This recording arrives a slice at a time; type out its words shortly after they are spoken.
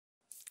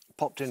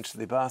popped into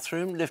the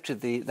bathroom,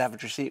 lifted the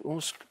lavatory seat,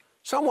 was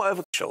somewhat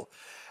overkill.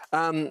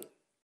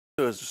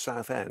 Towards the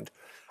Southend.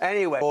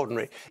 Anyway,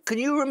 ordinary. Can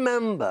you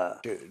remember,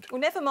 Jude?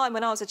 Well, never mind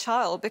when I was a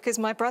child, because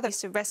my brother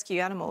used to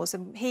rescue animals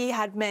and he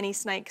had many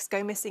snakes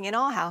go missing in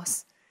our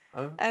house.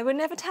 Oh. Would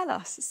never tell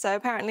us. So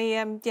apparently,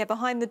 yeah,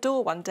 behind the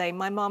door one day,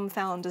 my mum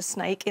found a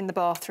snake in the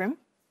bathroom.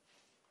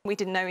 We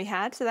didn't know he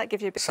had, so that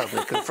gives you a bit...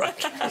 Suddenly confront.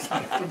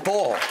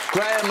 Paul,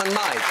 Graham and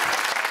Mike.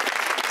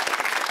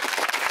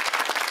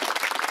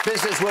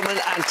 Businesswoman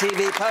and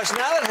TV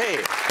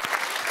personality.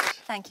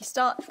 Thank you.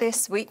 Start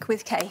this week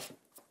with K.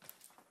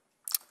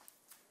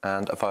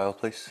 And a vowel,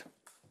 please.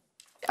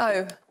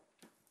 O.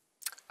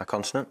 A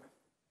consonant.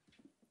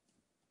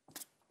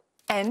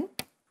 N.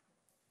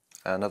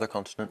 Another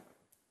consonant.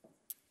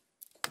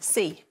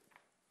 C.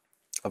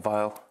 A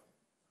vowel.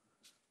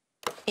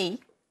 E.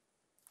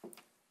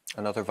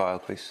 Another vowel,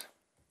 please.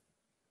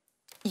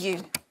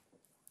 U.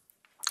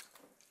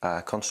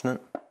 A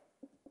consonant.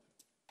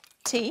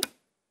 T.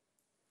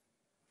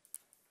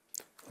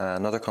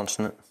 Another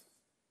consonant.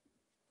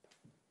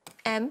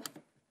 M.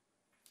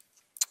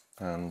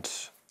 And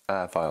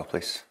a vowel,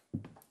 please.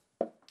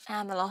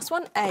 And the last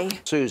one, A.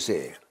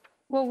 Susie.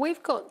 Well,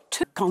 we've got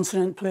two.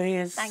 Consonant,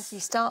 please. Thank you.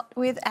 Start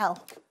with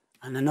L.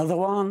 And another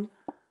one.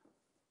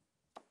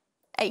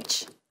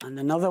 H. And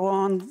another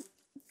one.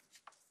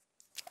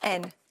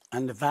 N.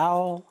 And a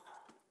vowel.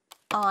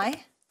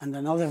 I. And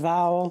another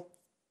vowel.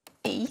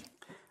 E.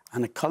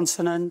 And a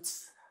consonant.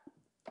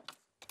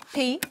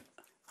 P.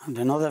 And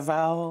another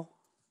vowel.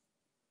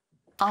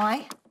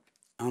 I.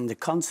 And a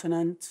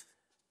consonant.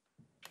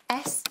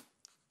 S.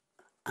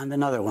 And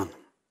another one.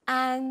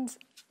 And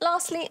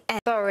lastly, N.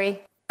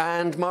 Sorry.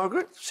 And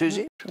Margaret?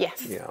 Susie?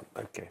 Yes. Yeah,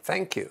 OK.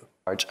 Thank you.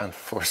 Large and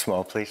 4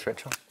 small, please,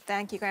 Rachel.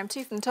 Thank you, Graham.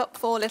 2 from the top,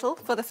 4 little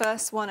for the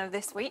first one of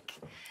this week.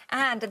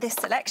 And this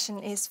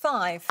selection is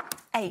 5,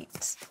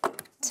 8,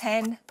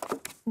 10,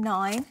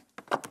 9,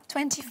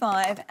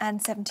 25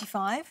 and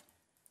 75.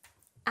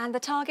 And the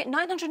target,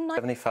 909...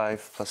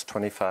 75 plus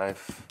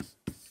 25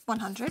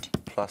 100.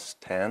 plus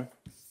 10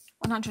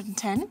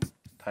 110.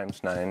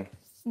 times 9,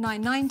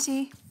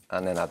 990.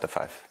 and then add the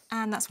 5.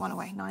 And that's one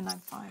away,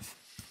 995.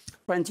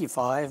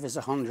 25 is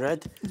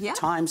 100. Yeah.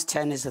 Times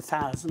 10 is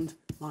 1,000.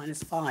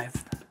 Minus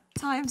 5.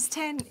 Times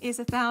 10 is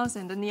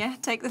 1,000. And yeah,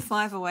 take the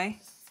 5 away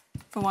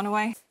for 1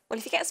 away. Well,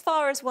 if you get as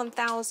far as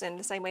 1,000,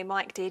 the same way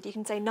Mike did, you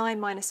can say 9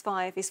 minus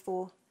 5 is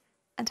 4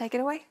 and take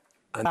it away.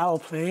 Vowel,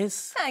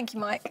 please. Thank you,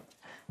 Mike.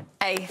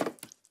 A.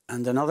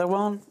 And another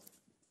one.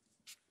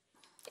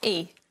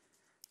 E.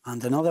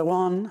 And another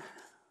one.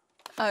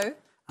 O.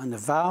 And a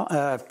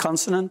vowel,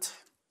 consonant.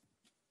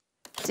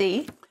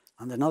 D.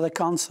 And another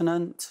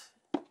consonant.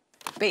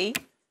 B.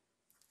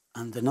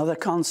 And another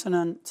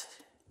consonant.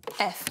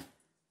 F.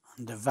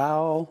 And a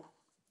vowel.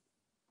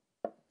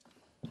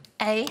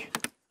 A. A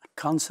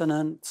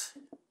consonant.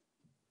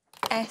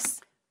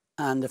 S.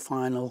 And a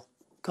final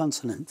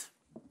consonant.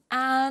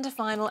 And a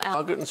final L.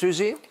 Margaret and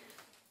Susie?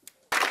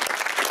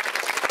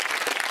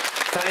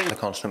 The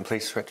consonant,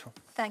 please, Rachel.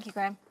 Thank you,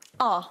 Graham.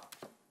 R.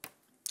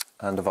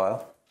 And a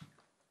vowel.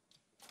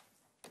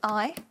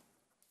 I.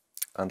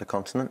 And a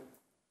consonant.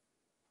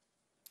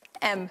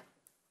 M.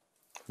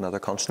 Another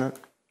consonant.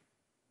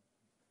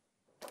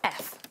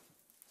 F.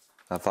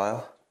 A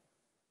vowel.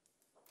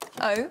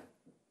 O.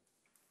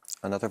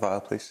 Another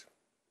vowel, please.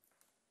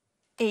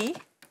 E.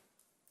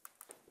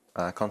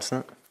 A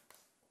consonant.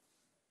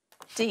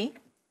 D.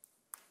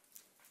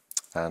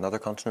 Another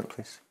consonant,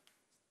 please.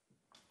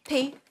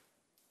 P.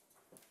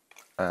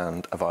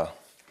 And a vowel.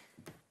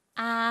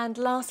 And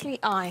lastly,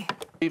 I.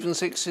 Even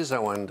sixes, I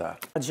wonder.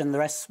 And the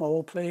rest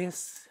small,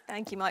 please.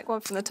 Thank you, Mike.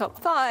 1 from the top,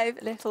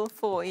 5 little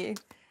for you.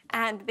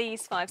 And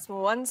these 5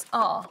 small ones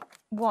are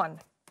 1,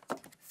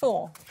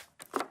 4,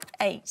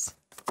 8,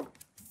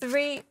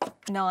 3,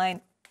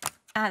 9,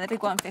 and the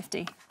big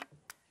 150.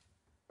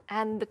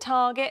 And the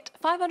target,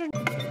 500...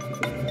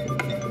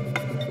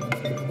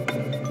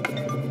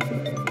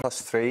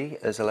 Plus 3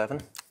 is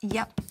 11.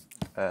 Yep.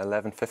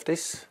 11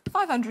 50s.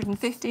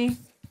 550.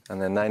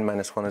 And then 9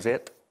 minus 1 is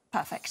 8.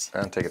 Perfect.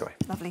 And take it away.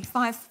 Lovely.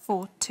 5,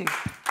 4, 2.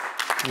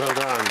 Well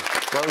done.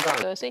 Well done.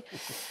 Thursday.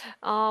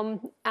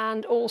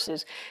 And also,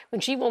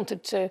 when she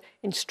wanted to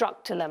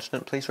instruct a lemon...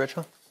 Consonant, please,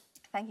 Rachel.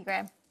 Thank you,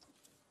 Graham.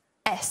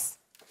 S.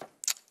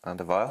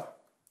 And a vowel.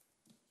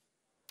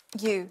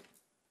 U.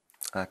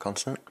 A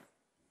consonant.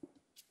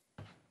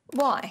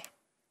 Y.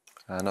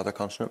 Another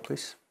consonant,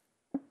 please.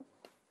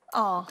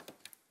 R.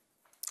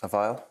 A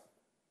vowel.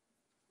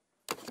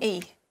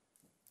 E.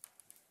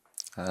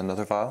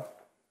 Another vowel.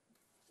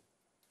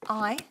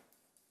 I.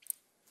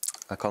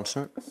 A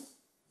consonant.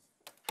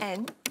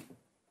 N.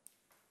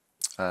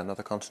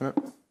 Another consonant.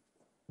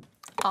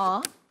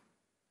 R.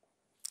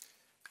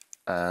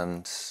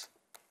 And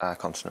a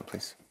consonant,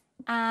 please.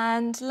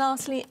 And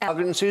lastly, L.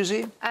 Margaret and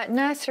Susie?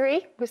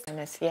 Nursery was...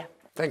 Yeah.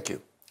 Thank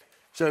you.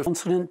 So,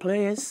 Consonant,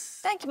 please.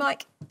 Thank you,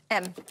 Mike.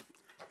 M.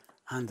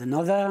 And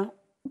another.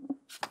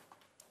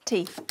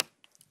 T.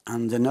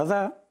 And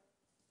another.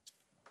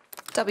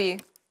 W.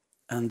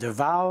 And a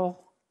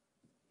vowel.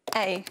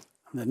 A.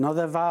 and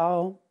another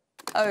vowel,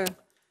 O,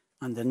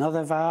 and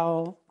another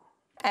vowel,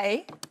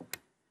 A,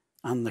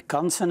 and the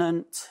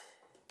consonant,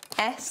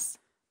 S,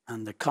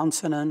 and the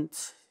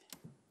consonant,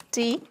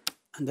 D,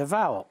 and a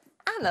vowel.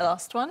 and the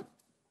last one,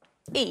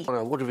 E. Oh,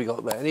 no, what have we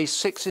got there? Any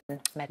sixes?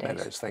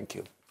 Meadows. Thank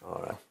you.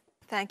 All right.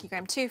 Thank you,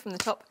 Graham. 2 from the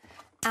top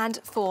and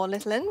 4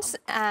 little uns.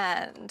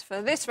 And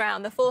for this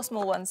round, the 4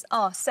 small ones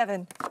are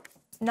 7,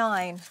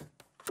 9,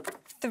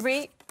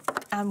 3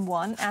 and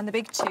 1, and the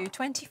big 2,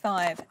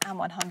 25 and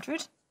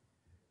 100.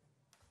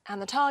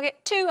 And the target,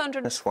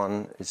 200. This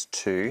one is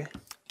 2.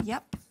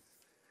 Yep,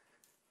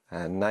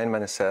 And 9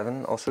 minus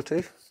 7, also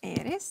 2.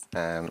 it is.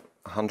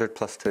 100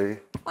 plus 2,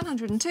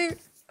 102,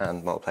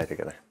 and multiply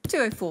together.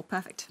 204,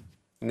 perfect.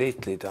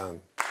 Neatly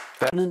done.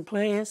 Consonant,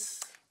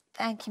 please,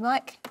 Thank you,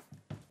 Mike.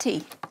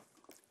 T,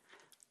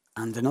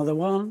 and another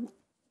one,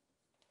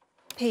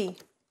 P,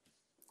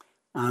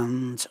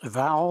 and a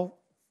vowel,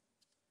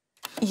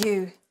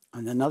 U,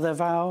 and another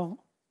vowel,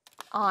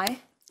 I,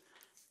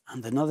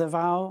 and another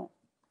vowel,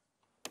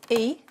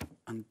 E,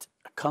 and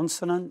a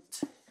consonant,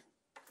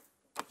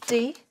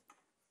 D,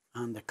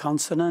 and a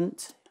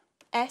consonant,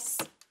 S,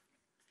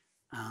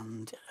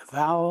 and a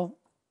vowel,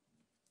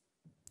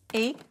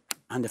 E,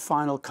 and a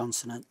final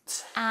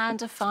consonant.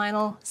 and a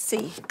final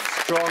C.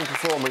 Strong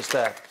performance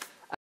there.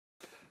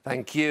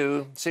 Thank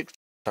you. 6.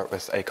 Start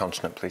with a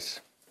consonant, please.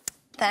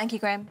 Thank you,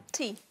 Graham.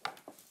 T,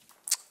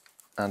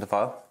 And a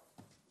vowel.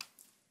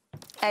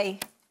 A,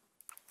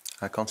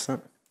 A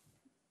consonant.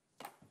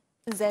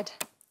 Z,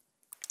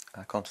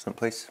 A consonant,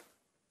 please.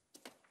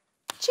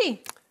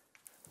 G,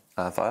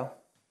 A vowel.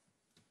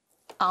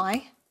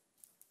 I,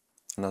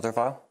 Another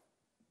vowel.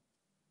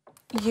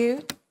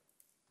 U,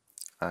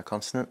 A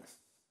consonant.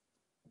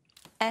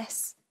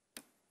 S,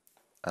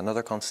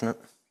 Another consonant.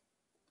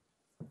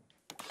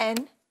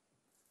 N,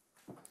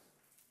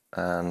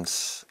 And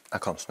a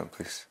consonant,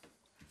 please.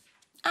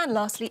 and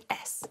lastly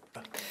S.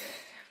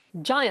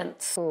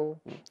 Giants.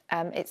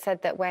 It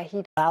said that where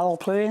he Vowel,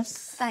 please,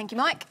 Thank you,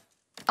 Mike.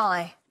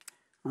 I,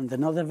 and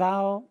another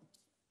vowel,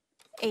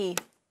 E,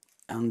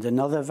 and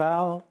another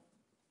vowel,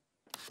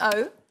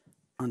 O,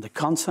 and a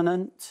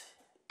consonant,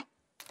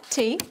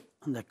 T,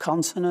 and a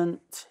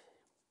consonant,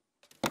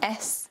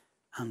 S,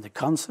 and a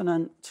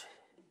consonant,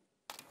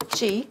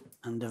 G,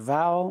 and a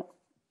vowel,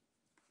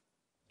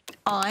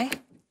 I,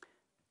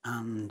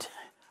 and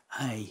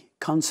a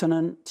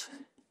consonant,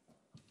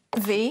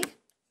 V,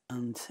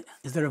 and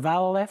is there a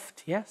vowel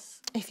left?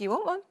 Yes? if you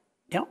want one.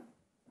 Yeah.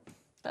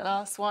 The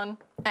last one,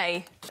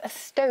 A. a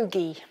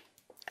stogie.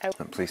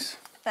 Consonant, please.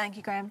 Thank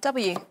you, Graham.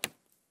 W,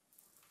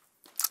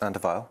 And a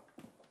vowel.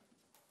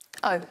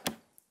 O,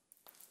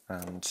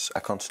 And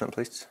a consonant,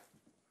 please.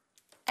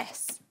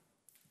 S,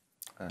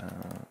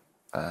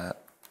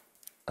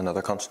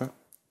 Another consonant.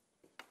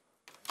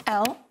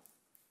 L,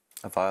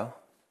 A vowel.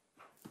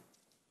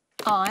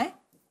 I,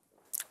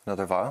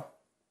 Another vowel.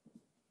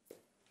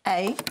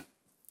 A,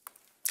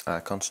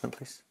 A consonant,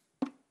 please.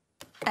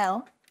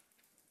 L,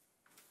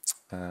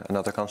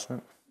 Another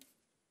consonant.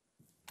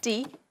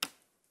 D,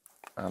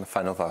 And a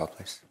final vowel,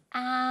 please.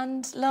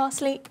 and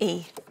lastly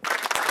E.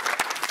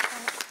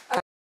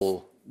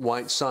 All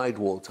white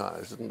sidewall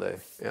tires, didn't they?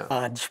 Yeah.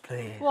 Badge,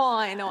 please.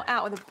 Why not?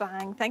 Out with a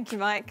bang. Thank you,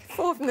 Mike.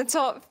 4 from the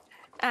top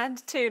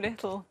and 2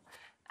 little.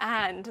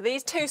 And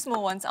these 2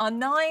 small ones are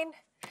 9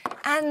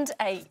 and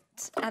 8.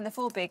 And the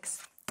 4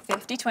 bigs,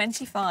 50,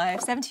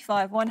 25,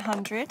 75,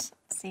 100.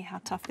 See how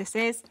tough this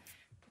is.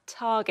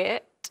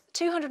 Target,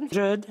 250.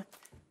 100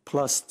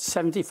 plus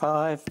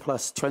 75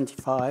 plus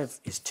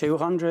 25 is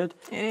 200,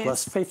 It is.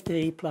 plus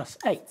 50 plus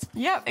 8.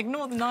 Yep,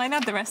 ignore the 9,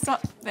 add the rest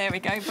up. There we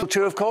go. But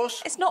 2, of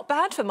course. it's not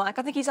bad for Mike.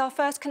 I think he's our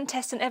first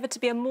contestant ever to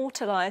be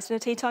immortalised in a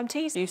Tea Time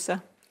Tease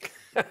user.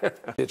 See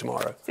you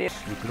tomorrow. See you.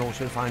 You can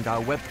also find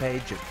our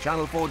webpage at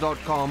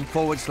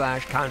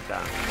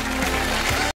channel4.com/countdown.